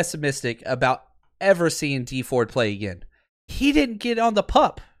 beyond pessimistic about ever seeing Dee Ford play again. He didn't get on the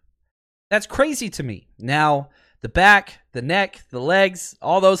pup. That's crazy to me. Now, the back, the neck, the legs,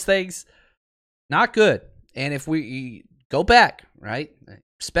 all those things, not good. And if we go back, right,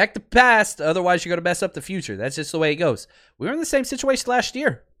 respect the past, otherwise you're going to mess up the future. That's just the way it goes. We were in the same situation last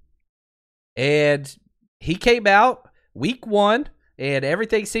year. And he came out week 1, and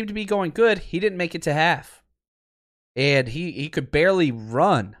everything seemed to be going good. He didn't make it to half. And he could barely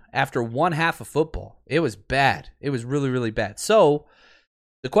run after one half of football. It was bad. It was really, really bad. So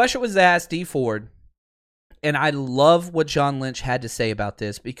the question was asked, Dee Ford, and I love what John Lynch had to say about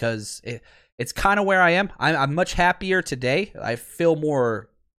this because it's kind of where I am. I'm much happier today. I feel more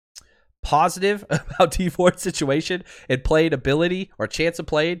positive about Dee Ford's situation and playing ability or chance of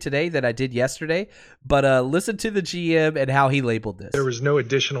playing today than I did yesterday. But listen to the GM and how he labeled this. There was no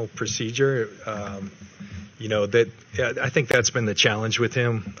additional procedure. I think that's been the challenge with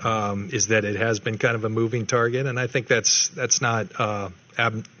him, is that it has been kind of a moving target, and I think that's not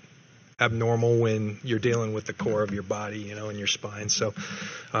abnormal when you're dealing with the core of your body, and your spine. So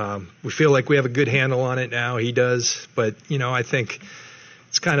we feel like we have a good handle on it now. He does, but I think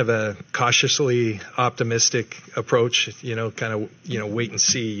it's kind of a cautiously optimistic approach, wait and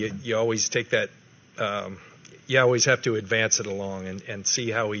see. You always take that, you always have to advance it along and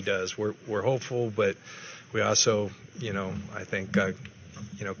see how he does. We're hopeful, but we also, I think,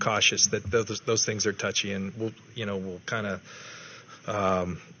 cautious that those things are touchy, and we'll kind of,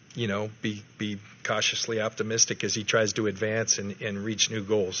 be cautiously optimistic as he tries to advance and reach new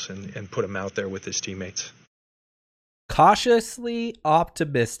goals and put them out there with his teammates. Cautiously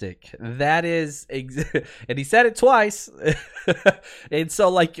optimistic. That is, and he said it twice. And so,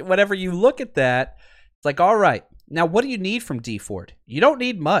 like, whenever you look at that, it's like, all right, now what do you need from Dee Ford? You don't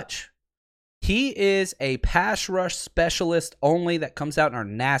need much. He is a pass rush specialist only that comes out in our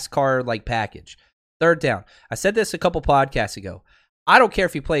NASCAR-like package. Third down. I said this a couple podcasts ago. I don't care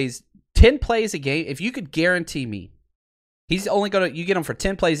if he plays 10 plays a game. If you could guarantee me he's only you get him for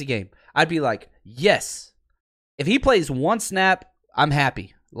 10 plays a game, I'd be like, yes. If he plays one snap, I'm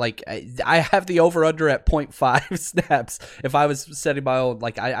happy. Like, I have the over-under at 0.5 snaps if I was setting my own.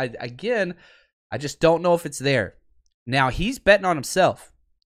 Like, I just don't know if it's there. Now, he's betting on himself.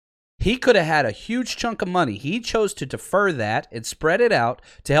 He could have had a huge chunk of money. He chose to defer that and spread it out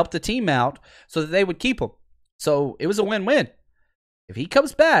to help the team out so that they would keep him. So it was a win-win. If he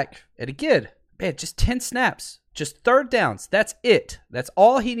comes back, and again, man, just 10 snaps, just third downs. That's it. That's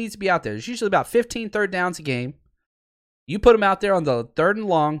all he needs to be out there. There's usually about 15 third downs a game. You put him out there on the third and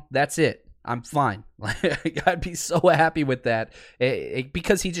long, that's it. I'm fine. I'd be so happy with that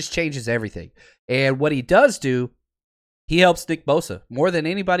because he just changes everything. And what he does do, he helps Nick Bosa more than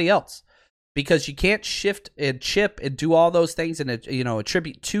anybody else because you can't shift and chip and do all those things and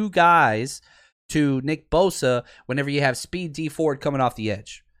attribute two guys to Nick Bosa whenever you have speed D Ford coming off the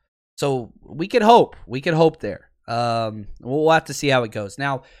edge. So we could hope. We could hope there. We'll have to see how it goes.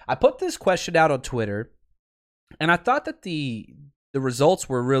 Now, I put this question out on Twitter, and I thought that the results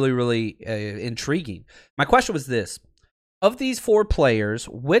were really, really intriguing. My question was this. Of these 4 players,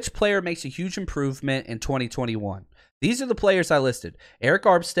 which player makes a huge improvement in 2021? These are the players I listed. Eric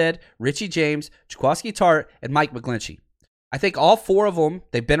Armstead, Richie James, Jaquiski Tartt, and Mike McGlinchey. I think all 4 of them,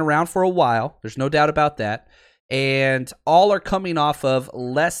 they've been around for a while. There's no doubt about that. And all are coming off of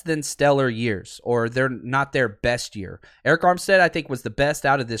less than stellar years, or they're not their best year. Eric Armstead, I think, was the best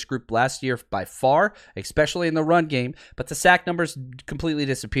out of this group last year by far, especially in the run game, but the sack numbers completely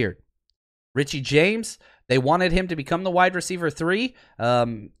disappeared. Richie James, they wanted him to become the wide receiver 3.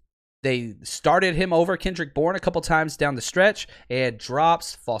 They started him over Kendrick Bourne a couple times down the stretch, and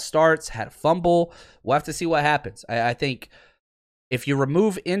drops, false starts, had a fumble. We'll have to see what happens. I think if you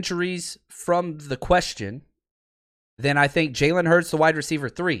remove injuries from the question, then I think Jalen Hurts the wide receiver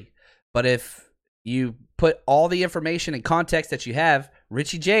 3. But if you put all the information and context that you have,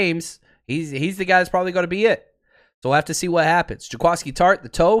 Richie James, he's the guy that's probably going to be it. So we'll have to see what happens. Jaquiski Tartt, the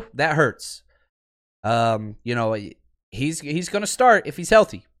toe, that hurts. He's going to start if he's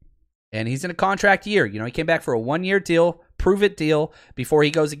healthy. And he's in a contract year. He came back for a 1-year deal, prove-it deal, before he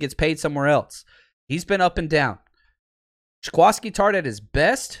goes and gets paid somewhere else. He's been up and down. Jaquiski Tartt at his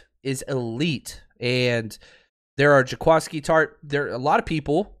best is elite. And there are Jaquiski Tartt, there are a lot of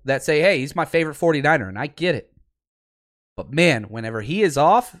people that say, hey, he's my favorite 49er, and I get it. But man, whenever he is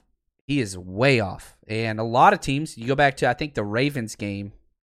off, he is way off. And a lot of teams, you go back to, I think, the Ravens game,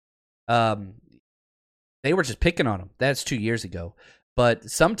 they were just picking on him. That's 2 years ago.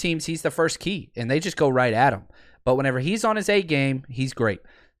 But some teams, he's the first key, and they just go right at him. But whenever he's on his A game, he's great.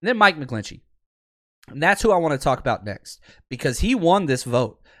 And then Mike McGlinchey. And that's who I want to talk about next because he won this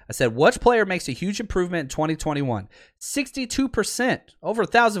vote. I said, which player makes a huge improvement in 2021? 62%, over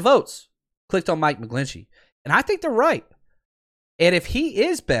 1,000 votes, clicked on Mike McGlinchey. And I think they're right. And if he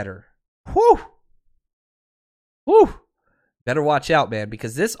is better, better watch out, man,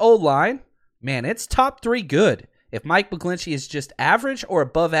 because this O-line, man, it's top 3 good. If Mike McGlinchey is just average or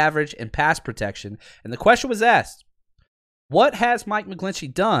above average in pass protection. And the question was asked, what has Mike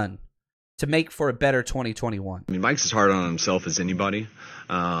McGlinchey done to make for a better 2021? I mean, Mike's as hard on himself as anybody.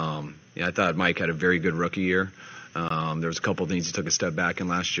 I thought Mike had a very good rookie year. There was a couple of things he took a step back in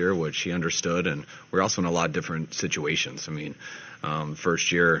last year, which he understood, and we're also in a lot of different situations. I mean,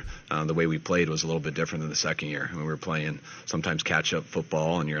 first year, the way we played was a little bit different than the second year. I mean, we were playing sometimes catch-up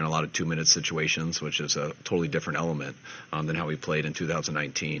football, and you're in a lot of 2-minute situations, which is a totally different element than how we played in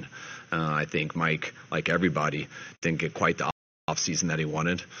 2019. I think Mike, like everybody, didn't get quite the off-season that he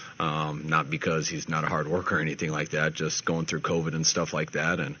wanted, not because he's not a hard worker or anything like that, just going through COVID and stuff like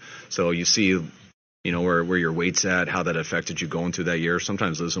that. And so you see, where your weight's at, how that affected you going through that year.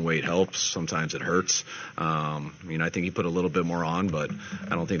 Sometimes losing weight helps. Sometimes it hurts. I think he put a little bit more on, but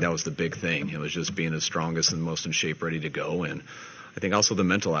I don't think that was the big thing. It was just being the strongest and most in shape, ready to go. And I think also the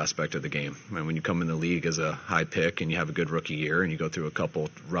mental aspect of the game. I mean, when you come in the league as a high pick and you have a good rookie year and you go through a couple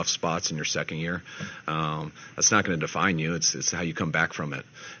rough spots in your second year, that's not going to define you. It's how you come back from it.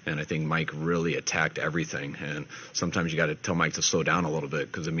 And I think Mike really attacked everything. And sometimes you got to tell Mike to slow down a little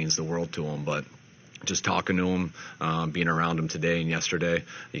bit because it means the world to him. But just talking to him, being around him today and yesterday,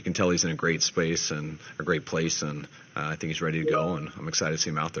 you can tell he's in a great space and a great place, and I think he's ready to go, and I'm excited to see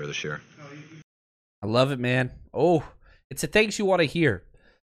him out there this year. I love it, man. Oh, it's the things you want to hear.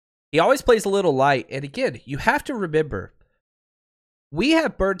 He always plays a little light, and again, you have to remember, we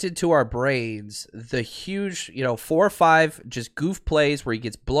have burnt into our brains the huge, 4 or 5 just goof plays where he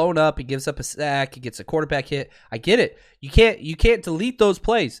gets blown up, he gives up a sack, he gets a quarterback hit. I get it. You can't delete those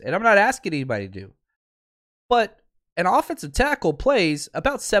plays, and I'm not asking anybody to do. But an offensive tackle plays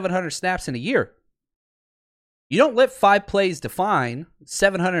about 700 snaps in a year. You don't let 5 plays define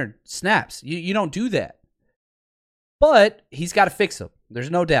 700 snaps. You don't do that. But he's got to fix them.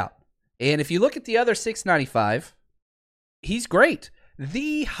 There's no doubt. And if you look at the other 695, he's great.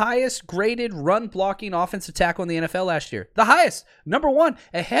 The highest graded run blocking offensive tackle in the NFL last year. The highest. Number 1,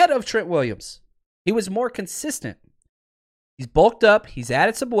 ahead of Trent Williams. He was more consistent. He's bulked up. He's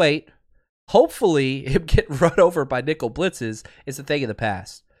added some weight. Hopefully, him getting run over by nickel blitzes is a thing of the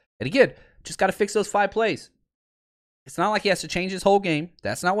past. And again, just got to fix those 5 plays. It's not like he has to change his whole game.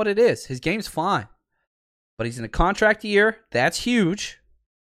 That's not what it is. His game's fine. But he's in a contract year. That's huge.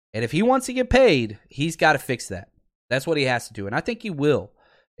 And if he wants to get paid, he's got to fix that. That's what he has to do. And I think he will.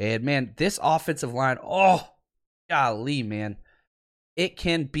 And, man, this offensive line, oh, golly, man. It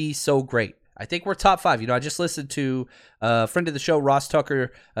can be so great. I think we're top 5. I just listened to a friend of the show, Ross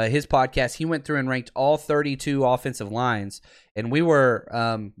Tucker, his podcast. He went through and ranked all 32 offensive lines. And we were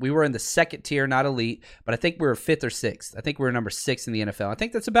in the second tier, not elite. But I think we were 5th or 6th. I think we were number 6 in the NFL. I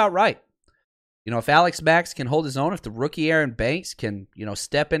think that's about right. If Alex Max can hold his own, if the rookie Aaron Banks can,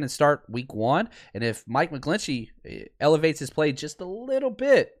 step in and start week 1, and if Mike McGlinchey elevates his play just a little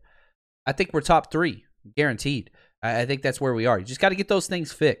bit, I think we're top 3, guaranteed. I think that's where we are. You just got to get those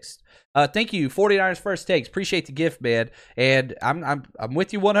things fixed. Thank you, 49ers First Takes. Appreciate the gift, man. And I'm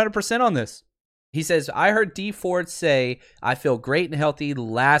with you 100% on this. He says, I heard D Ford say, I feel great and healthy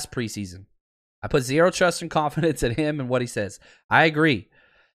last preseason. I put zero trust and confidence in him and what he says. I agree.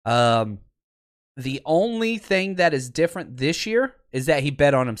 The only thing that is different this year is that he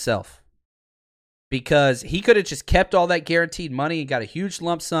bet on himself. Because he could have just kept all that guaranteed money and got a huge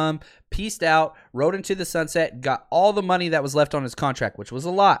lump sum, pieced out, rode into the sunset, got all the money that was left on his contract, which was a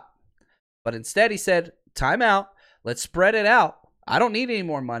lot. But instead he said, time out, let's spread it out. I don't need any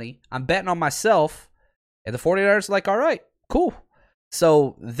more money. I'm betting on myself. And the 49ers are like, all right, cool.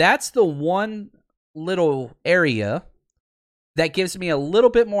 So that's the one little area that gives me a little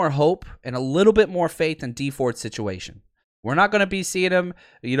bit more hope and a little bit more faith in D Ford's situation. We're not going to be seeing him,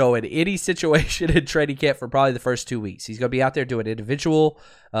 in any situation in training camp for probably the first 2 weeks. He's going to be out there doing individual,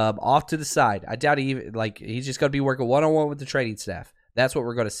 off to the side. I doubt he's just going to be working one-on-one with the training staff. That's what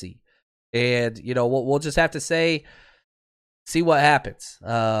we're going to see. And, we'll just have to see what happens.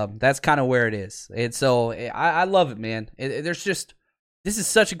 That's kind of where it is. And so I love it, man. This is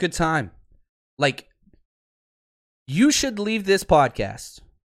such a good time. You should leave this podcast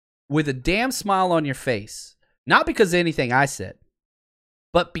with a damn smile on your face. Not because of anything I said,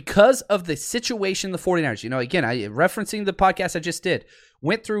 but because of the situation the 49ers. Again, referencing the podcast I just did,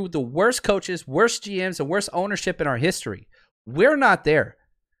 went through the worst coaches, worst GMs, and worst ownership in our history. We're not there.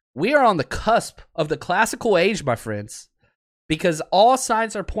 We are on the cusp of the classical age, my friends, because all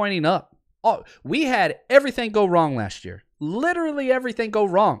signs are pointing up. We had everything go wrong last year. Literally everything go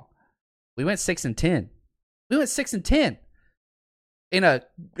wrong. We went 6-10. We went 6-10 in a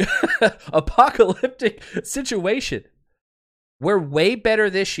apocalyptic situation. We're way better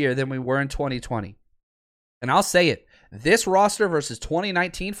this year than we were in 2020. And I'll say it. This roster versus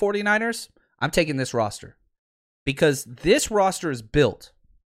 2019 49ers, I'm taking this roster. Because this roster is built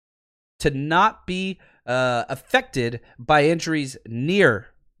to not be affected by injuries near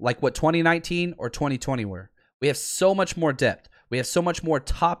like what 2019 or 2020 were. We have so much more depth. We have so much more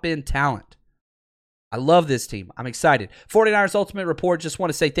top-end talent. I love this team. I'm excited. 49ers Ultimate Report, just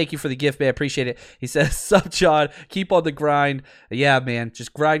want to say thank you for the gift, man. Appreciate it. He says, sup, John. Keep on the grind. Yeah, man.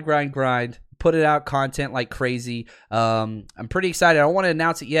 Just grind. Put it out content like crazy. I'm pretty excited. I don't want to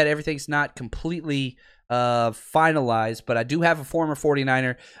announce it yet. Everything's not completely finalized, but I do have a former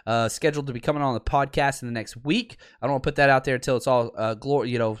 49er scheduled to be coming on the podcast in the next week. I don't want to put that out there until it's all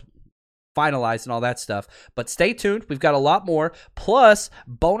finalized and all that stuff. But stay tuned. We've got a lot more, plus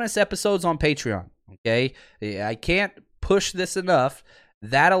bonus episodes on Patreon. Okay, I can't push this enough.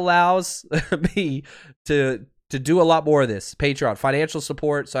 That allows me to do a lot more of this. Patreon, financial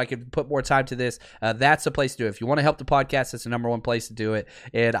support, so I can put more time to this. That's the place to do it. If you want to help the podcast, that's the number one place to do it.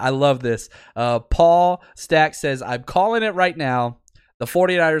 And I love this. Paul Stack says, I'm calling it right now. The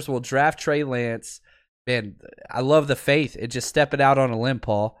 49ers will draft Trey Lance. Man, I love the faith. It just stepping out on a limb,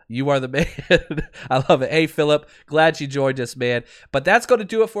 Paul. You are the man. I love it. Hey, Philip, glad you joined us, man. But that's going to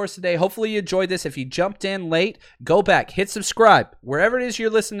do it for us today. Hopefully you enjoyed this. If you jumped in late, go back. Hit subscribe. Wherever it is you're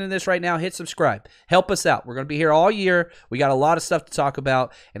listening to this right now, hit subscribe. Help us out. We're going to be here all year. We got a lot of stuff to talk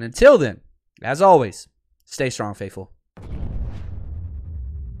about. And until then, as always, stay strong, faithful.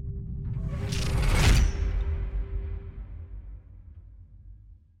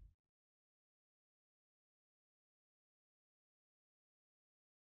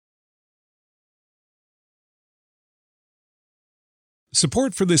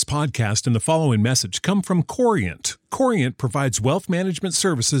 Support for this podcast and the following message come from Corient. Corient provides wealth management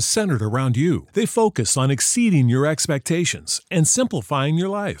services centered around you. They focus on exceeding your expectations and simplifying your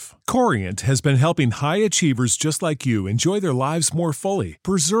life. Corient has been helping high achievers just like you enjoy their lives more fully,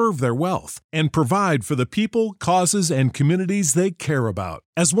 preserve their wealth, and provide for the people, causes, and communities they care about.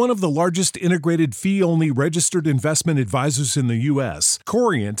 As one of the largest integrated fee-only registered investment advisors in the U.S.,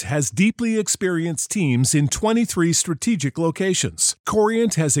 Corient has deeply experienced teams in 23 strategic locations.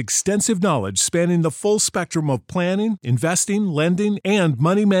 Corient has extensive knowledge spanning the full spectrum of planning, investing, lending, and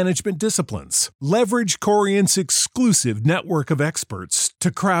money management disciplines. Leverage Corient's exclusive network of experts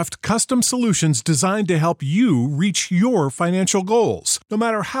to craft custom solutions designed to help you reach your financial goals, no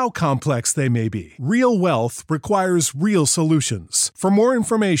matter how complex they may be. Real wealth requires real solutions. For more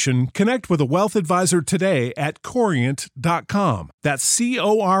information, connect with a wealth advisor today at Corient.com. That's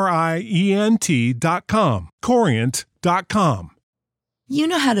Corient.com. Corient.com. You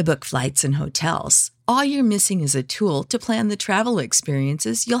know how to book flights and hotels. All you're missing is a tool to plan the travel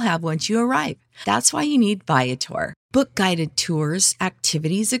experiences you'll have once you arrive. That's why you need Viator. Book guided tours,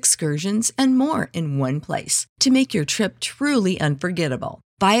 activities, excursions, and more in one place to make your trip truly unforgettable.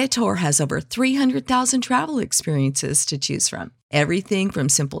 Viator has over 300,000 travel experiences to choose from. Everything from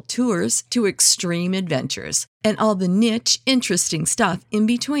simple tours to extreme adventures and all the niche, interesting stuff in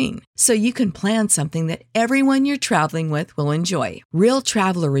between. So you can plan something that everyone you're traveling with will enjoy. Real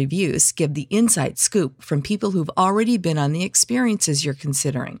traveler reviews give the inside scoop from people who've already been on the experiences you're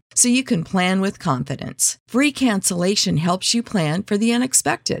considering. So you can plan with confidence. Free cancellation helps you plan for the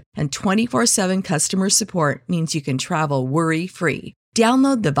unexpected. And 24/7 customer support means you can travel worry-free.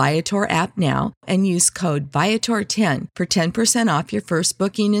 Download the Viator app now and use code Viator10 for 10% off your first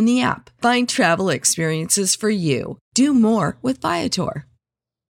booking in the app. Find travel experiences for you. Do more with Viator.